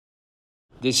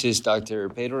This is Dr.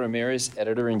 Pedro Ramirez,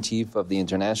 Editor-in-Chief of the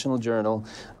International Journal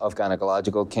of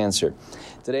Gynecological Cancer.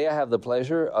 Today I have the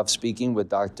pleasure of speaking with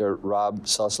Dr. Rob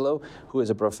Soslow, who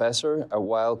is a professor at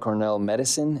Weill Cornell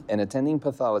Medicine and attending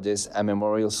pathologist at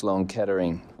Memorial Sloan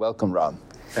Kettering. Welcome, Rob.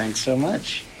 Thanks so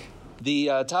much.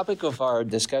 The topic of our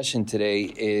discussion today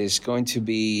is going to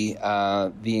be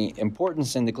the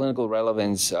importance and the clinical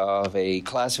relevance of a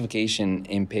classification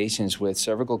in patients with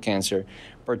cervical cancer,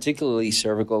 particularly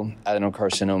cervical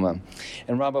adenocarcinoma.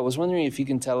 And Rob, I was wondering if you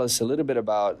can tell us a little bit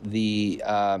about the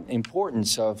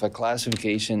importance of a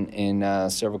classification in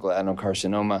cervical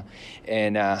adenocarcinoma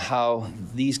and how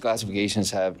these classifications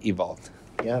have evolved.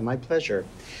 Yeah, my pleasure.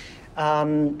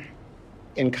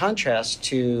 In contrast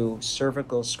to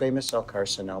cervical squamous cell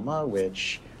carcinoma,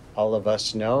 which all of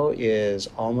us know is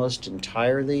almost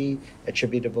entirely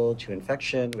attributable to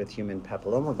infection with human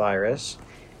papillomavirus,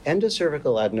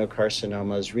 endocervical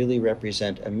adenocarcinomas really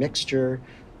represent a mixture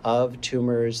of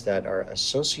tumors that are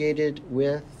associated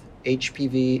with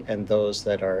HPV and those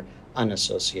that are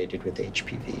unassociated with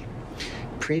HPV.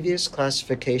 Previous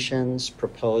classifications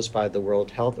proposed by the World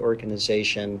Health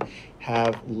Organization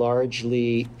have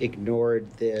largely ignored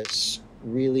this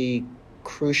really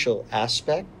crucial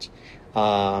aspect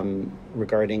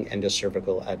regarding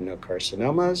endocervical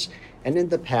adenocarcinomas. And in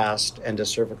the past,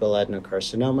 endocervical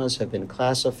adenocarcinomas have been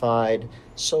classified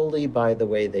solely by the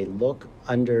way they look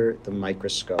under the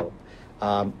microscope,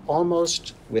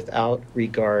 almost without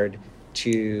regard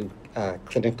to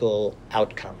clinical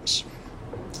outcomes.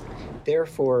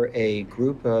 Therefore, a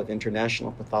group of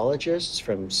international pathologists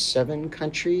from 7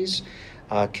 countries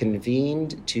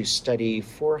convened to study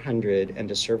 400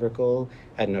 endocervical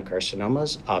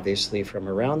adenocarcinomas, obviously from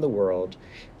around the world,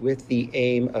 with the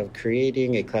aim of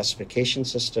creating a classification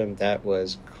system that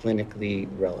was clinically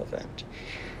relevant.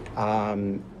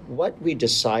 What we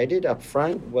decided up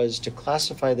front was to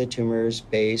classify the tumors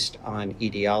based on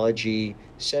etiology,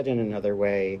 said in another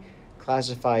way,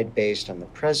 classified based on the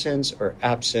presence or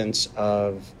absence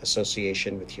of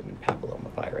association with human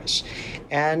papillomavirus.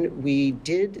 And we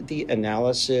did the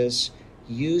analysis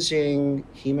using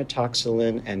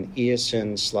hematoxylin and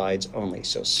eosin slides only,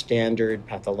 so standard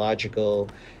pathological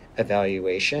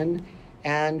evaluation.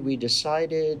 And we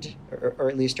decided, or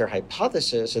at least our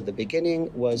hypothesis at the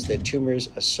beginning, was that tumors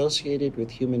associated with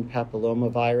human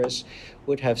papillomavirus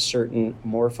would have certain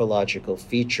morphological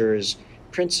features,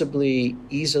 principally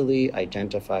easily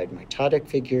identified mitotic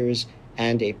figures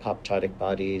and apoptotic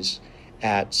bodies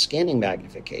at scanning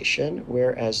magnification,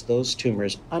 whereas those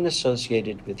tumors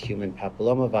unassociated with human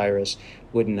papillomavirus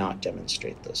would not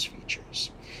demonstrate those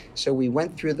features. So we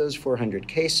went through those 400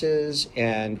 cases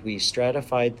and we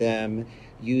stratified them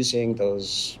using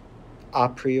those a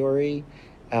priori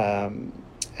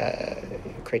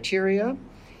criteria.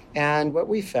 And what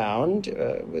we found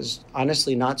was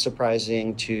honestly not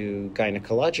surprising to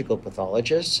gynecological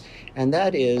pathologists, and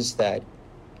that is that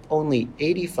only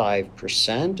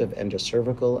 85% of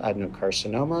endocervical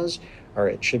adenocarcinomas are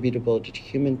attributable to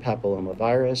human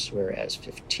papillomavirus, whereas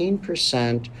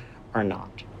 15% are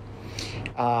not.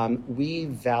 We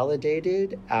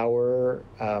validated our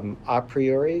a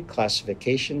priori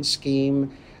classification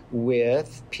scheme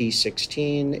with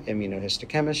P16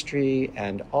 immunohistochemistry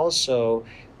and also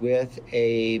with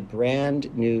a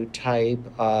brand new type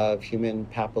of human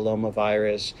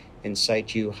papillomavirus in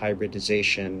situ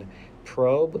hybridization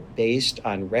probe based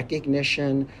on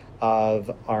recognition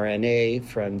of RNA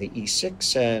from the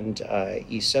E6 and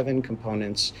E7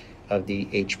 components of the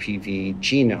HPV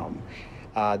genome.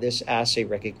 This assay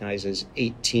recognizes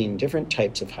 18 different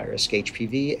types of high-risk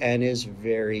HPV and is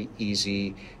very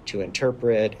easy to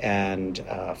interpret and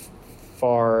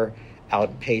far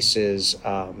outpaces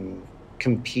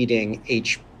competing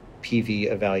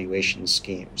HPV evaluation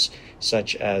schemes,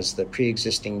 such as the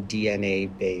pre-existing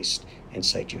DNA-based in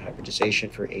situ hybridization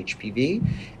for HPV.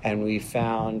 And we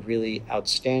found really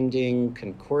outstanding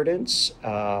concordance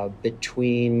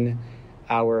between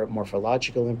our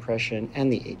morphological impression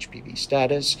and the HPV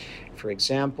status. For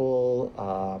example,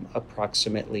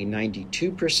 approximately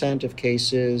 92% of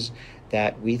cases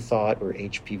that we thought were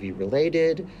HPV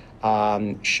related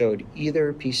showed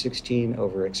either P16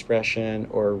 overexpression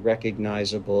or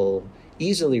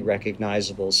easily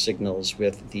recognizable signals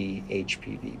with the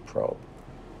HPV probe.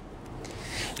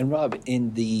 And Rob,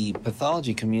 in the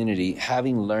pathology community,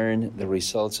 having learned the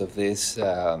results of this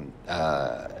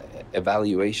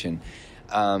evaluation,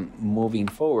 moving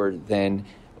forward, then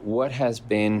what has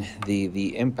been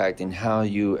the impact in how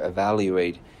you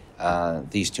evaluate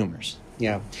these tumors?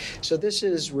 Yeah. So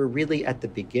we're really at the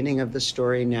beginning of the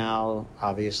story now.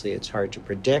 Obviously, it's hard to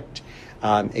predict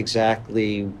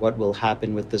exactly what will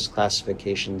happen with this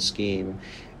classification scheme.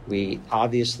 We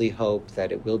obviously hope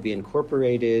that it will be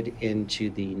incorporated into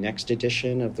the next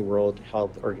edition of the World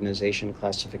Health Organization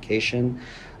classification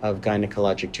of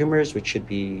gynecologic tumors, which should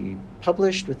be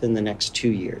published within the next 2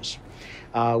 years.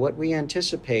 What we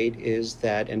anticipate is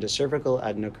that endocervical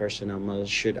adenocarcinomas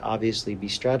should obviously be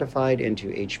stratified into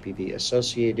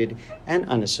HPV-associated and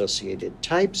unassociated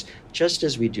types, just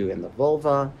as we do in the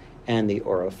vulva and the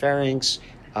oropharynx,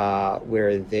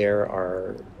 where there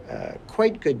are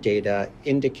quite good data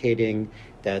indicating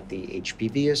that the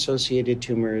HPV-associated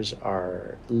tumors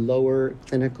are lower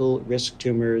clinical risk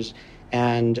tumors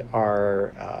and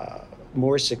are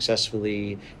more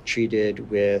successfully treated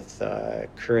with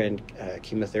current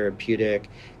chemotherapeutic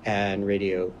and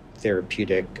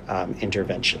radiotherapeutic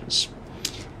interventions.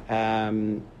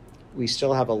 We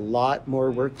still have a lot more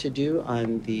work to do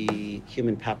on the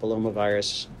human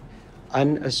papillomavirus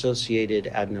unassociated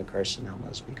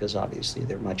adenocarcinomas because obviously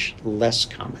they're much less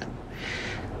common.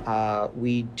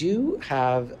 We do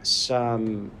have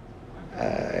some,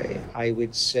 I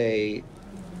would say,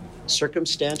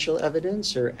 circumstantial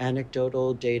evidence or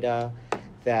anecdotal data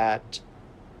that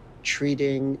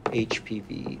treating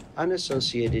HPV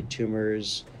unassociated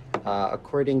tumors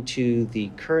according to the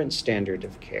current standard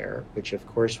of care, which of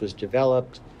course was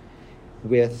developed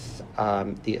with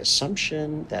the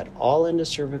assumption that all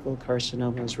endocervical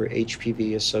carcinomas were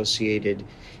HPV associated,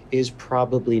 is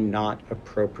probably not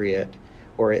appropriate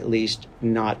or at least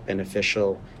not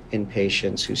beneficial in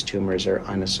patients whose tumors are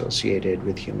unassociated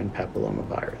with human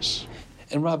papillomavirus.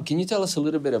 And Rob, can you tell us a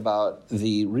little bit about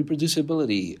the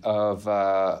reproducibility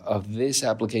of this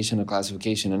application of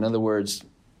classification? In other words,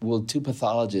 will two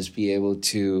pathologists be able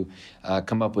to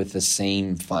come up with the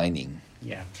same finding?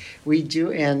 Yeah, we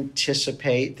do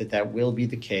anticipate that will be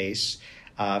the case.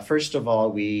 First of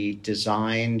all, we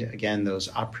designed, again, those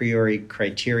a priori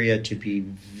criteria to be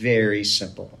very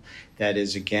simple. That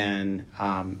is, again,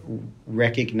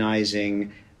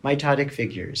 recognizing mitotic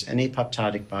figures and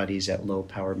apoptotic bodies at low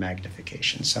power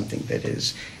magnification, something that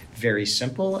is very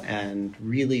simple and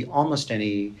really almost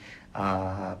any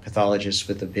pathologist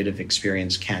with a bit of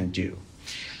experience can do.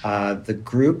 The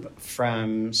group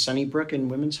from Sunnybrook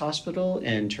and Women's Hospital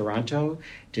in Toronto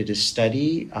did a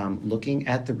study looking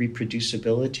at the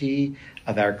reproducibility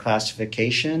of our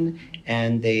classification,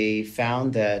 and they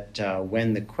found that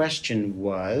when the question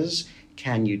was,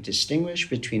 can you distinguish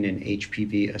between an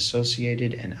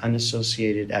HPV-associated and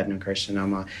unassociated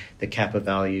adenocarcinoma, the kappa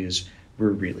values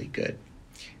were really good.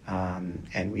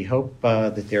 And we hope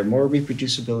that there are more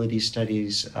reproducibility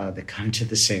studies that come to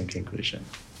the same conclusion.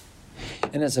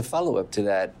 And as a follow-up to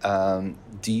that,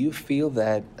 do you feel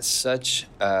that such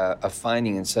a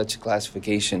finding and such a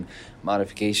classification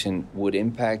modification would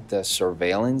impact the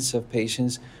surveillance of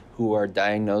patients who are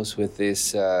diagnosed with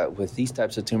these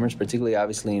types of tumors, particularly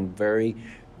obviously in very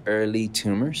early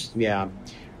tumors? Yeah,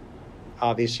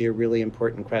 obviously a really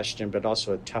important question, but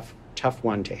also a tough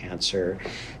one to answer.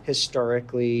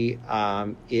 Historically,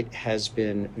 it has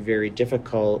been very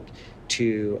difficult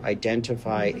to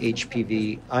identify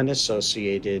HPV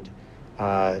unassociated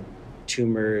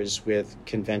tumors with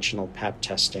conventional Pap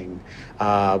testing.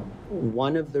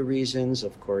 One of the reasons,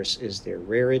 of course, is their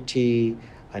rarity.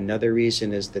 Another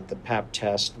reason is that the Pap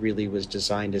test really was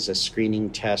designed as a screening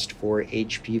test for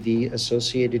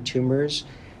HPV-associated tumors,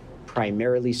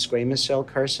 primarily squamous cell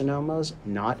carcinomas,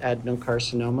 not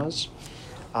adenocarcinomas.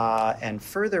 And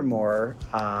furthermore,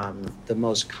 the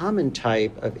most common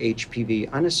type of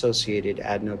HPV-unassociated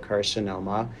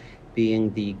adenocarcinoma,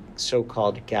 being the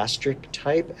so-called gastric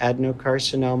type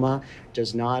adenocarcinoma,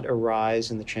 does not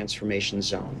arise in the transformation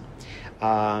zone.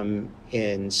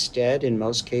 Instead, in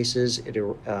most cases, it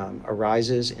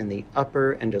arises in the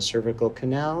upper endocervical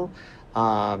canal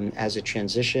as it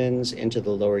transitions into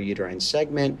the lower uterine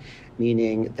segment,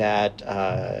 meaning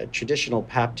that traditional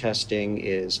Pap testing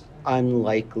is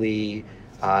unlikely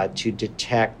to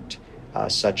detect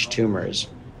such tumors.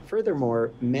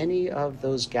 Furthermore, many of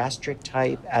those gastric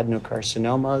type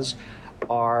adenocarcinomas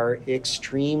are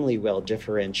extremely well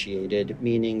differentiated,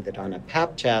 meaning that on a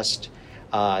Pap test,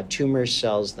 tumor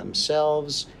cells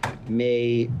themselves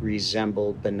may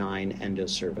resemble benign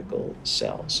endocervical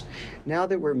cells. Now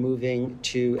that we're moving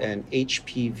to an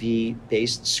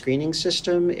HPV-based screening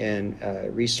system in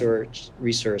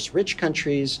resource-rich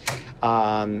countries,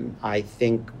 I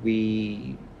think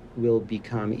we will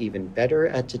become even better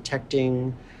at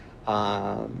detecting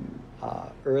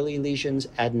early lesions,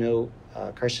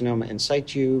 adenocarcinoma in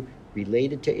situ,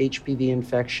 related to HPV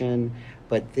infection,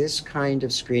 but this kind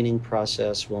of screening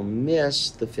process will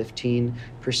miss the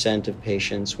 15% of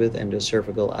patients with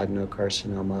endocervical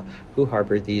adenocarcinoma who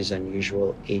harbor these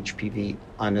unusual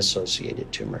HPV-unassociated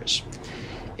tumors.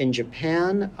 In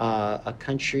Japan, a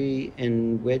country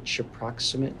in which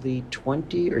approximately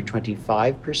 20 or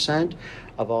 25%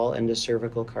 of all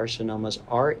endocervical carcinomas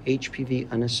are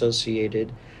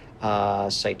HPV-unassociated,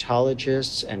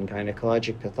 cytologists and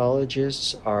gynecologic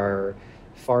pathologists are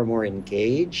far more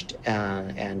engaged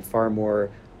and far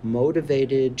more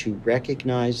motivated to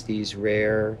recognize these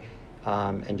rare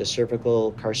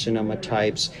endocervical carcinoma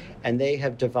types, and they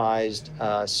have devised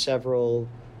several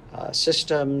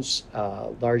systems,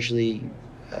 largely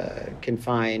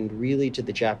confined really to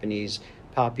the Japanese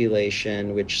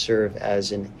population, which serve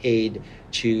as an aid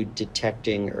to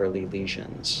detecting early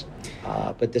lesions.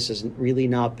 But this has really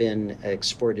not been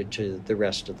exported to the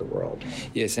rest of the world.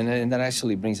 Yes, and that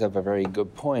actually brings up a very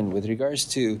good point with regards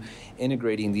to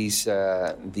integrating these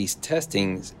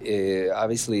testings.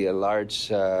 Obviously, a large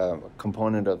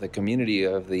component of the community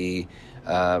of the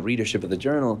readership of the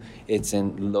journal, it's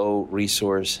in low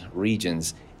resource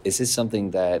regions. Is this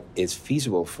something that is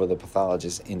feasible for the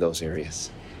pathologists in those areas?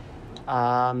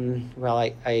 Well,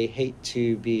 I hate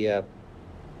to be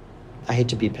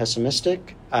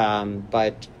pessimistic,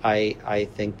 but I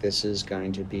think this is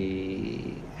going to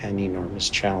be an enormous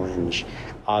challenge.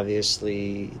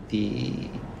 Obviously, the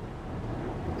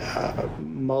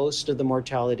most of the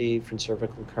mortality from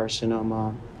cervical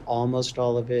carcinoma, almost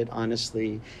all of it,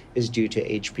 honestly, is due to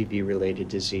HPV-related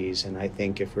disease. And I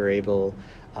think if we're able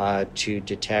to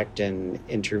detect and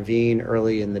intervene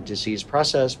early in the disease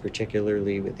process,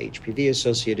 particularly with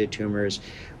HPV-associated tumors,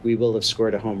 we will have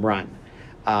scored a home run.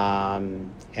 And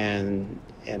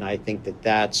I think that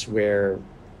that's where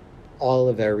all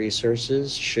of our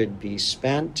resources should be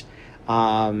spent.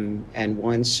 And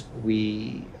once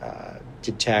we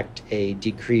detect a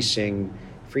decreasing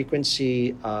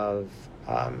frequency of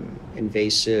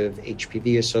invasive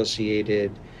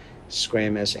HPV-associated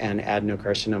squamous and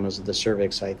adenocarcinomas of the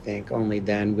cervix, I think only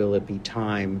then will it be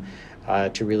time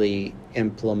to really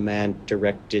implement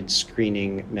directed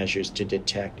screening measures to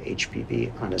detect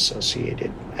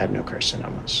HPV-unassociated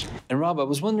adenocarcinomas. And Rob, I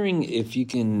was wondering if you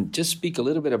can just speak a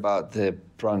little bit about the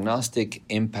prognostic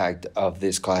impact of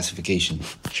this classification.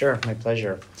 Sure, my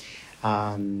pleasure.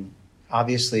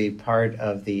 Obviously, part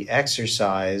of the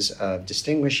exercise of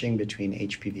distinguishing between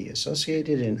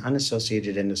HPV-associated and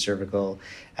unassociated endocervical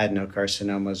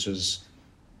adenocarcinomas was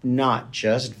not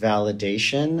just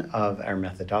validation of our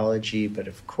methodology, but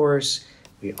of course,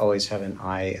 we always have an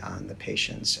eye on the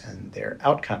patients and their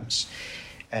outcomes.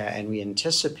 And we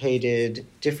anticipated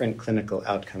different clinical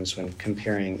outcomes when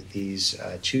comparing these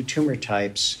two tumor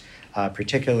types,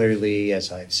 particularly,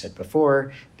 as I've said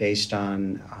before, based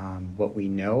on what we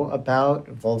know about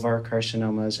vulvar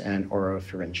carcinomas and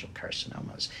oropharyngeal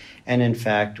carcinomas. And in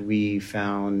fact, we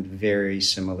found very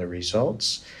similar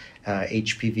results.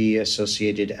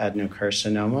 HPV-associated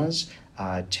adenocarcinomas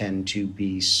tend to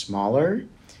be smaller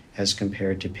as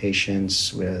compared to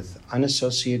patients with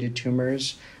unassociated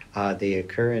tumors. They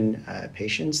occur in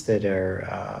patients that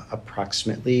are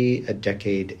approximately a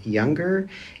decade younger.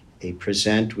 They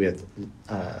present with,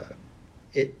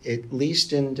 at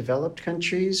least in developed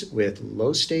countries, with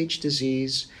low-stage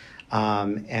disease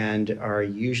and are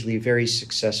usually very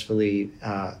successfully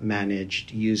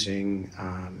managed using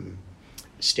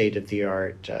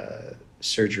state-of-the-art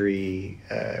surgery,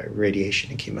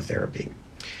 radiation, and chemotherapy.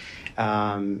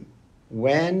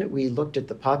 When we looked at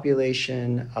the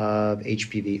population of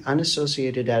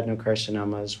HPV-unassociated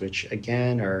adenocarcinomas, which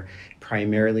again are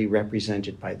primarily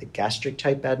represented by the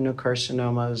gastric-type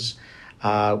adenocarcinomas,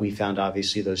 we found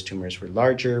obviously those tumors were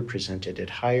larger, presented at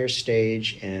higher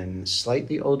stage in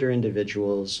slightly older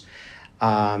individuals,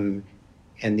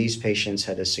 and these patients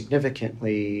had a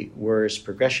significantly worse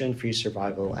progression-free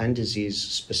survival and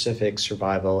disease-specific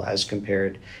survival as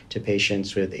compared to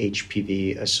patients with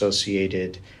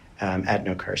HPV-associated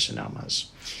adenocarcinomas.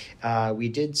 We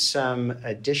did some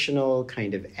additional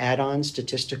kind of add-on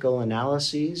statistical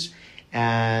analyses,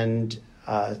 and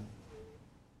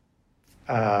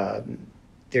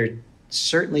there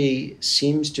certainly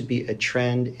seems to be a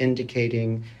trend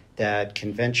indicating that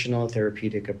conventional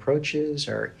therapeutic approaches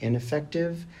are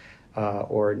ineffective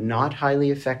or not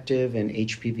highly effective in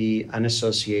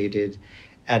HPV-unassociated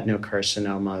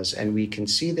adenocarcinomas. And we can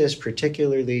see this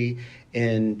particularly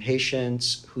in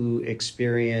patients who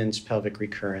experience pelvic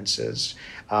recurrences,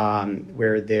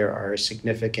 where there are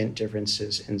significant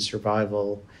differences in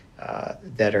survival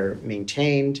that are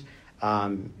maintained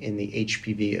in the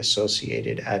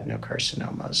HPV-associated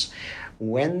adenocarcinomas.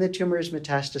 When the tumors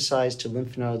metastasize to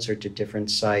lymph nodes or to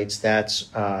different sites, that's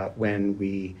when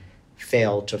we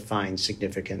fail to find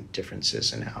significant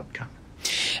differences in outcome.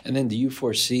 And then do you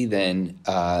foresee then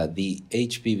the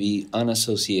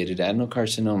HPV-unassociated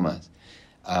adenocarcinomas,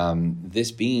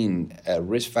 this being a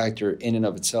risk factor in and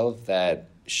of itself that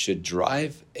should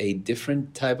drive a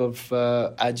different type of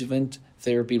adjuvant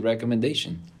therapy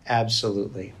recommendation?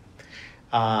 Absolutely.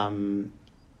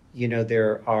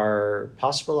 There are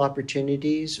possible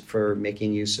opportunities for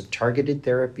making use of targeted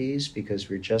therapies because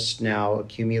we're just now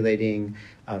accumulating,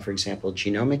 for example,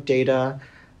 genomic data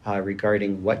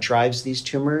regarding what drives these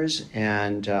tumors,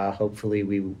 and hopefully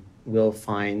we will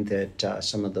find that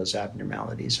some of those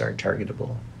abnormalities are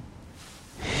targetable.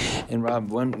 And Rob,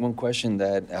 one question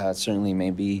that certainly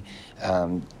may be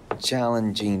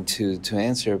challenging to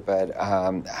answer, but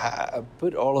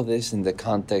put all of this in the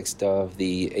context of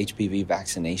the HPV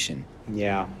vaccination.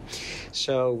 Yeah.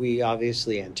 So we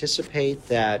obviously anticipate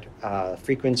that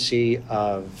frequency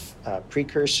of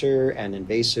precursor and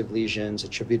invasive lesions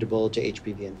attributable to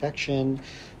HPV infection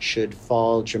should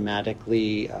fall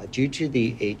dramatically due to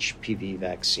the HPV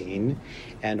vaccine.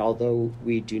 And although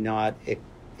we do not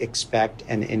expect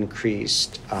an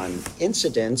increased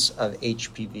incidence of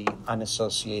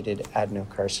HPV-unassociated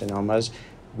adenocarcinomas,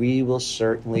 we will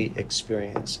certainly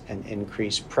experience an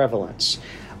increased prevalence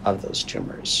of those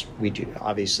tumors. We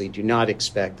obviously do not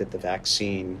expect that the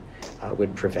vaccine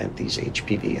would prevent these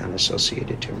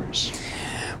HPV-unassociated tumors.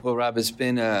 Well, Rob, it's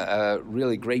been a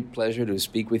really great pleasure to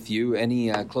speak with you.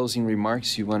 Any closing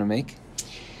remarks you want to make?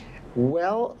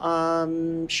 Well,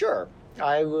 sure.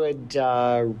 I would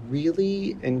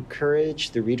really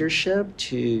encourage the readership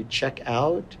to check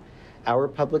out our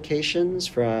publications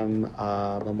from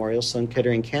Memorial Sloan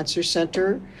Kettering Cancer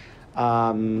Center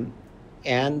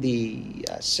and the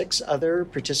 6 other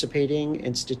participating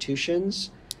institutions,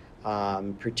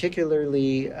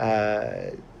 particularly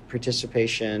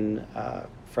participation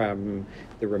from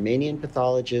the Romanian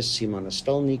pathologist Simona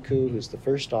Stolnicu, who's the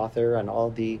first author on all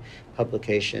the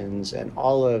publications, and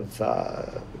all of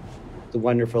the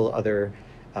wonderful other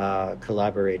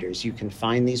collaborators. You can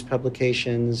find these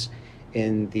publications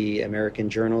in the American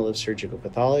Journal of Surgical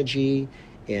Pathology,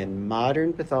 in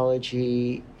Modern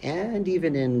Pathology, and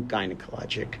even in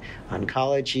Gynecologic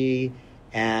Oncology.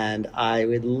 And I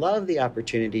would love the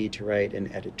opportunity to write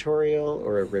an editorial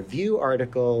or a review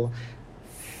article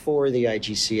for the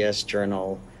IJGCS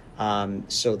journal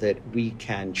so that we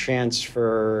can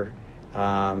transfer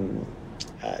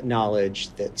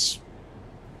knowledge that's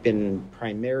been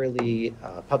primarily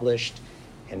published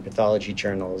in pathology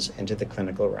journals into the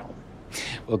clinical realm.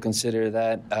 We'll consider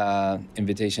that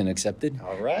invitation accepted.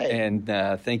 All right. And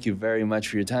thank you very much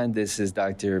for your time. This is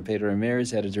Dr. Pedro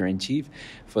Ramirez, Editor-in-Chief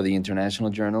for the International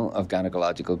Journal of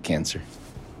Gynecological Cancer.